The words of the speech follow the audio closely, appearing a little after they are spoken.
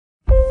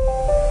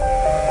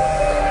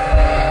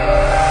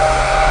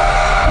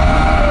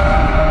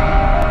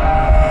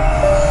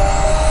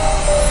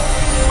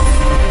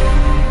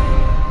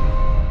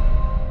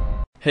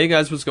Hey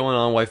guys, what's going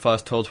on?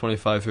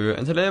 WhiteFox1225 here,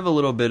 and today I have a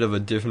little bit of a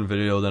different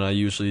video than I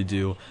usually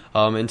do.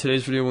 In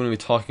today's video, we're going to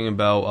be talking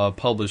about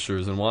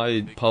publishers and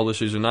why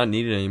publishers are not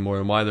needed anymore,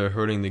 and why they're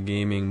hurting the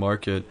gaming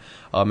market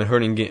and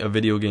hurting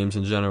video games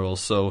in general.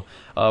 So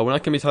we're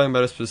not going to be talking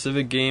about a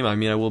specific game. I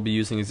mean, I will be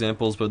using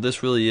examples, but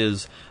this really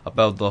is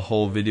about the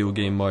whole video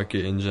game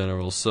market in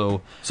general.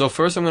 So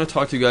first, I'm going to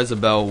talk to you guys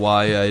about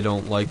why I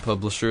don't like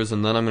publishers,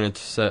 and then I'm going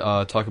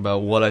to talk about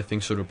what I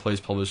think should replace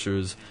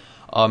publishers.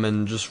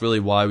 And just really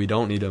why we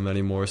don't need them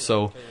anymore.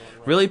 So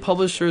really,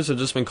 publishers have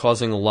just been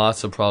causing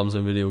lots of problems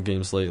in video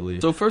games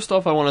lately. So first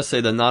off, I want to say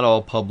that not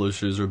all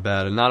publishers are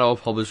bad, and not all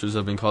publishers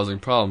have been causing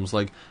problems.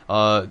 Like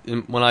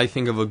when I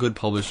think of a good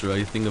publisher,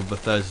 I think of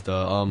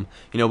Bethesda.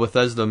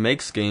 Bethesda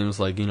makes games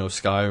like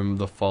Skyrim,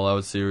 the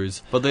Fallout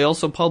series, but they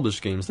also publish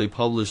games. They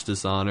publish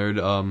Dishonored,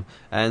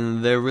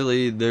 and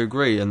they're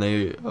great. And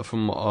they,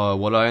 from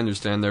what I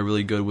understand, they're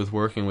really good with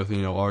working with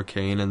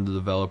Arcane and the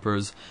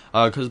developers.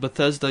 Because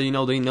Bethesda,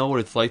 they know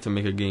what it's like to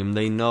make a game.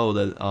 They know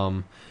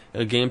that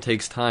a game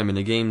takes time, and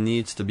a game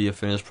needs to be a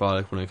finished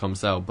product when it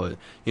comes out. But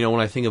when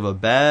I think of a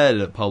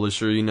bad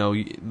publisher,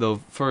 the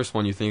first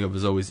one you think of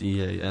is always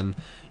EA, and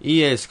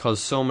EA has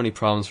caused so many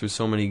problems for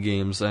so many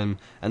games, and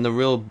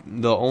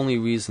the only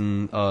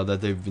reason that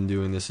they've been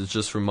doing this is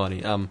just for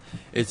money.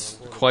 It's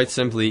quite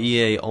simply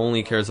EA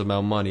only cares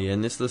about money,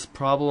 and it's this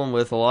problem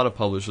with a lot of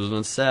publishers, and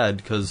it's sad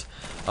because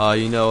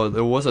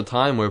there was a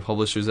time where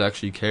publishers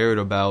actually cared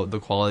about the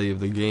quality of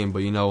the game,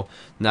 but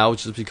now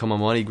it's just become a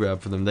money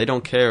grab for them. They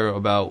don't care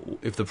about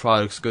if the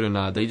product's good or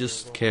not. They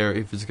just care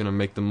if it's gonna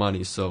make them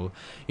money. So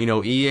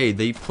EA,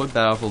 they put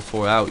Battlefield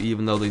 4 out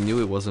even though they knew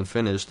it wasn't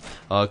finished,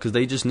 because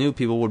they just knew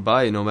people would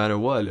buy it no matter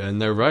what.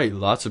 And they're right,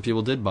 lots of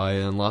people did buy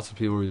it, and lots of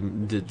people were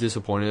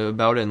disappointed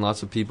about it, and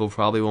lots of people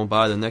probably won't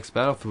buy the next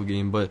Battlefield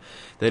game, but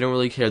they don't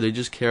really care. They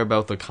just care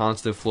about the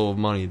constant flow of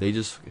money. They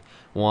just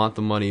want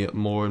the money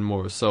more and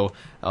more. So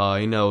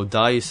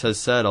DICE has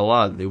said a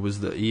lot it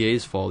was the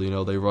EA's fault.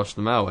 They rushed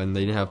them out and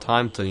they didn't have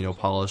time to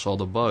polish all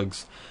the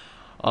bugs.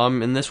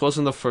 And this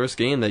wasn't the first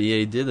game that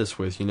EA did this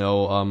with.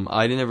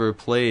 I never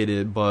played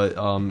it, but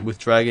with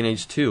Dragon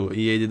Age 2,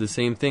 EA did the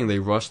same thing. They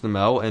rushed them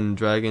out, and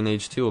Dragon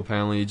Age 2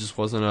 apparently just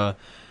wasn't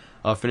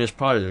a finished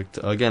product.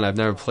 Again, I've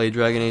never played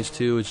Dragon Age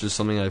 2. It's just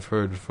something I've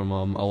heard from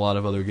a lot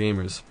of other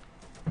gamers.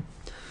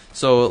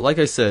 So, like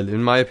I said,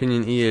 in my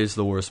opinion, EA is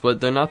the worst. But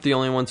they're not the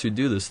only ones who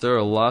do this. There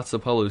are lots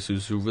of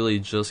publishers who really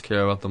just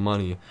care about the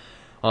money.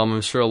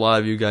 I'm sure a lot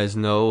of you guys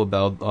know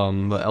about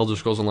the Elder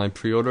Scrolls Online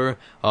pre-order.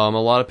 A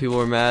lot of people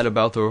are mad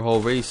about the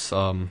whole race,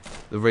 the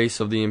race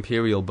of the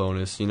Imperial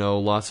bonus.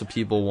 Lots of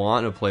people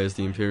want to play as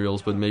the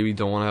Imperials, but maybe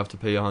don't want to have to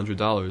pay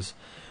 $100.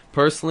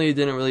 Personally, it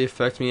didn't really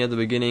affect me at the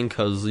beginning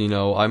because,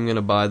 I'm going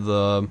to buy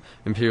the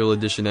Imperial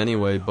Edition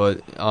anyway,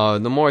 but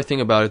the more I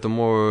think about it, the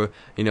more,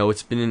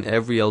 it's been in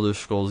every Elder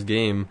Scrolls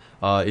game.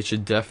 It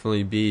should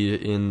definitely be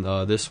in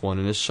this one,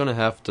 and it shouldn't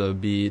have to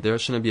be, there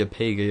shouldn't be a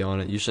pay gate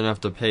on it. You shouldn't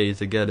have to pay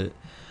to get it.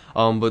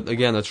 But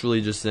again, that's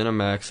really just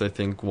ZeniMax, I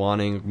think,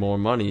 wanting more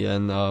money.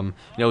 And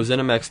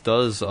ZeniMax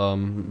does,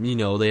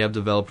 they have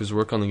developers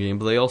work on the game,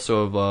 but they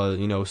also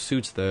have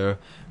suits there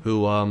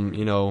who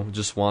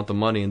just want the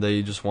money, and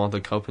they just want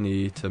the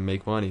company to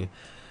make money.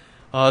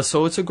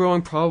 So it's a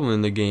growing problem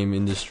in the game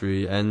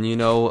industry, and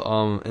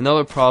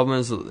another problem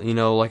is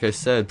like I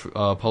said,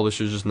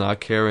 publishers just not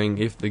caring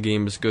if the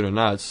game is good or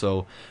not.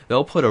 So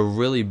they'll put a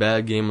really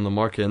bad game on the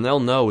market, and they'll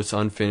know it's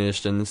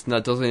unfinished and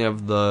doesn't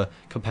have the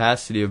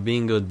capacity of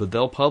being good, but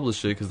they'll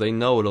publish it because they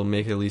know it'll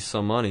make at least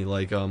some money.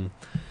 Like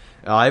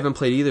I haven't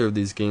played either of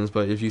these games,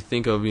 but if you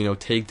think of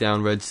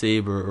Takedown, Red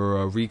Saber,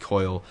 or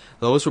Recoil,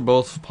 those were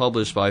both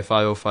published by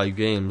 505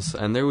 Games,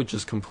 and they were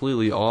just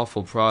completely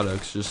awful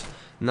products, just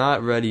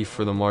not ready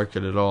for the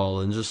market at all,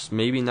 and just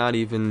maybe not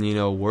even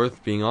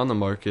worth being on the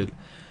market.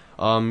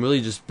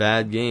 Really just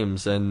bad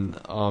games, and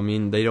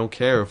they don't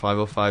care.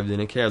 505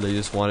 didn't care, they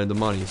just wanted the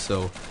money.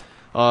 So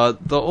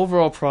the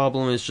overall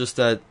problem is just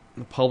that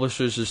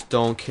publishers just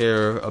don't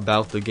care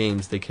about the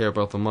games, they care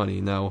about the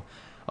money. Now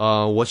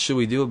what should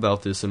we do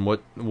about this, and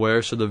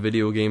where should the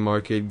video game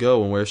market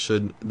go, and where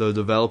should the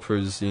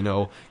developers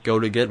go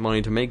to get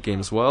money to make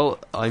games? Well,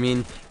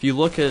 if you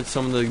look at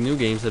some of the new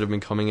games that have been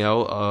coming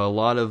out, a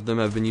lot of them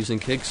have been using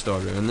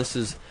Kickstarter, and this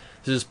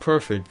is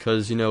perfect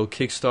because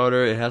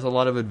Kickstarter, it has a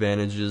lot of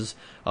advantages.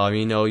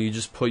 You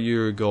just put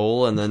your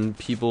goal, and then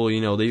people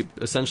they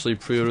essentially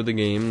pre-order the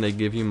game, they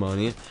give you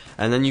money,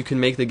 and then you can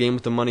make the game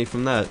with the money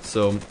from that.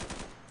 So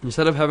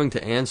instead of having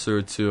to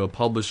answer to a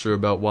publisher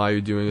about why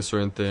you're doing a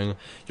certain thing,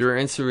 you're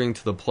answering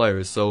to the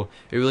players. So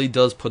it really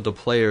does put the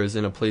players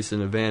in a place of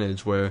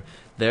advantage where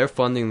they're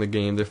funding the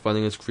game, they're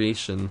funding its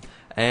creation,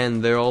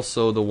 and they're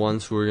also the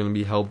ones who are going to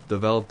be help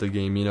develop the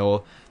game.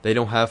 They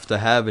don't have to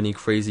have any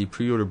crazy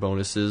pre-order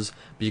bonuses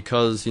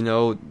because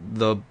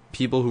the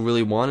people who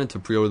really wanted to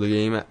pre-order the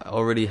game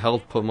already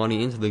helped put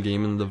money into the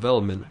game and the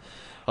development.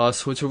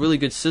 So it's a really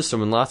good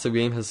system, and lots of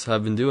games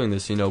have been doing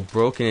this. You know,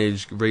 Broken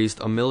Age raised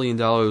 $1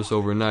 million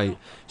overnight.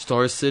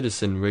 Star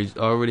Citizen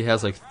already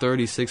has like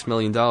 $36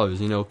 million.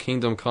 You know,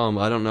 Kingdom Come,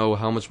 I don't know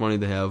how much money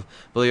they have,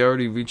 but they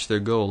already reached their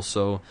goal.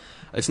 So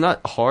it's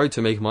not hard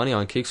to make money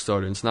on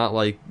Kickstarter. It's not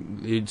like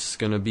it's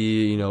gonna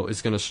be, you know,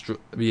 it's gonna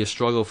be a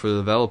struggle for the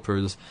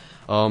developers.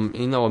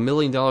 You know, $1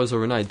 million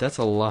overnight, that's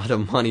a lot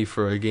of money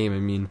for a game. I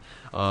mean,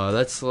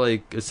 that's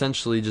like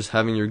essentially just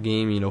having your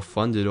game, you know,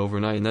 funded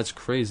overnight, and that's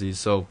crazy.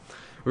 So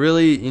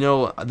really, you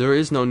know, there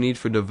is no need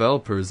for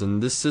developers,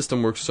 and this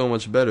system works so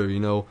much better. You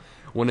know,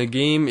 when a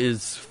game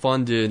is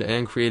funded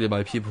and created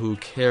by people who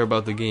care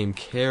about the game,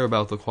 care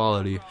about the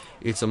quality,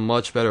 it's a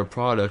much better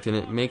product, and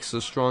it makes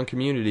a strong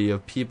community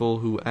of people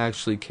who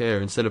actually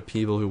care instead of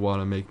people who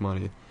want to make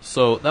money.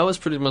 So that was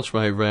pretty much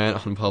my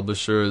rant on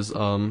publishers.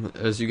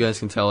 As you guys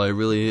can tell,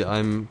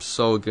 I'm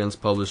so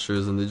against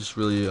publishers, and they just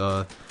really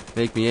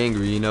make me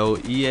angry. You know,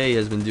 EA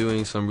has been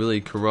doing some really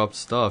corrupt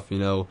stuff. You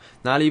know,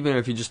 not even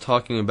if you're just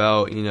talking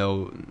about, you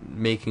know,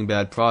 making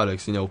bad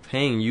products. You know,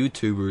 paying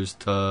YouTubers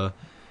to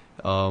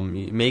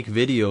make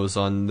videos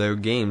on their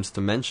games, to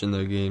mention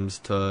their games,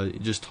 to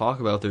just talk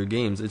about their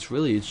games.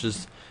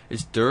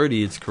 It's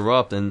dirty, it's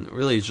corrupt, and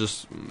really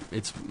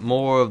it's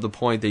more of the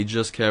point they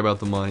just care about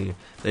the money.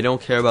 They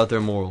don't care about their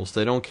morals.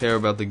 They don't care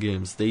about the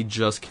games. They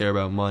just care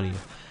about money.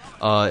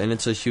 And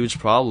it's a huge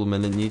problem,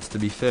 and it needs to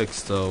be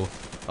fixed. So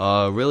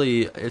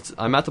really,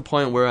 I'm at the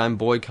point where I'm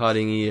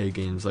boycotting EA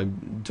games. I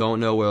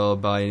don't know where I'll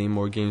buy any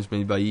more games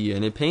made by EA,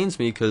 and it pains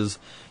me because,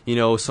 you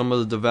know, some of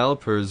the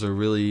developers are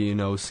really, you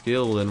know,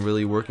 skilled and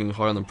really working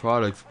hard on the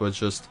product, but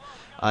just,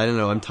 I don't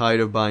know, I'm tired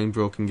of buying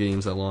broken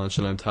games at launch,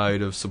 and I'm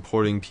tired of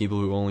supporting people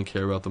who only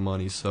care about the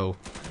money. So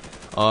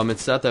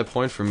it's at that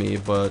point for me,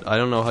 but I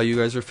don't know how you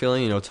guys are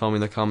feeling. You know, tell me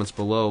in the comments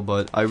below.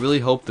 But I really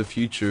hope the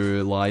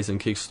future lies in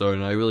Kickstarter,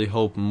 and I really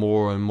hope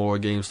more and more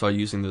games start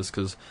using this,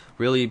 because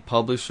really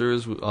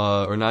publishers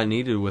are not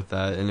needed with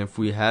that. And if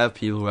we have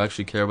people who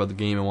actually care about the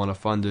game and want to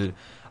fund it,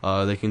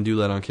 they can do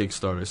that on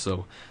Kickstarter.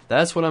 So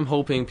that's what I'm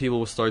hoping people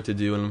will start to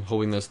do, and I'm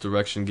hoping that's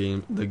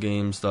direction the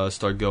games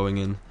start going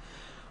in.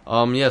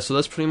 Yeah, so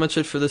that's pretty much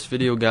it for this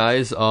video,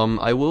 guys.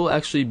 I will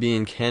actually be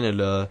in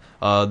Canada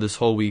this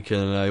whole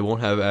weekend, and I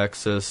won't have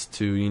access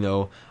to, you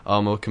know,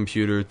 a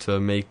computer to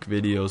make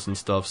videos and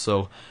stuff,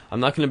 so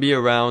I'm not going to be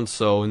around.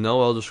 So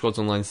no Elder Scrolls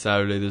Online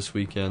Saturday this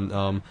weekend.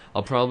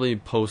 I'll probably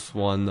post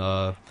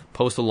a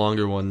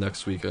longer one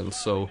next weekend.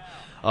 So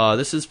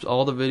this is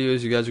all the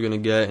videos you guys are going to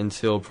get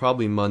until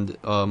probably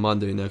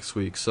Monday next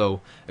week.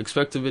 So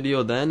expect a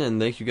video then, and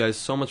thank you guys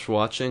so much for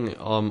watching.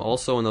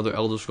 Also another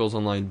Elder Scrolls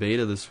Online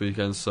beta this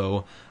weekend,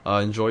 so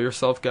enjoy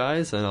yourself,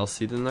 guys, and I'll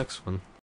see you in the next one.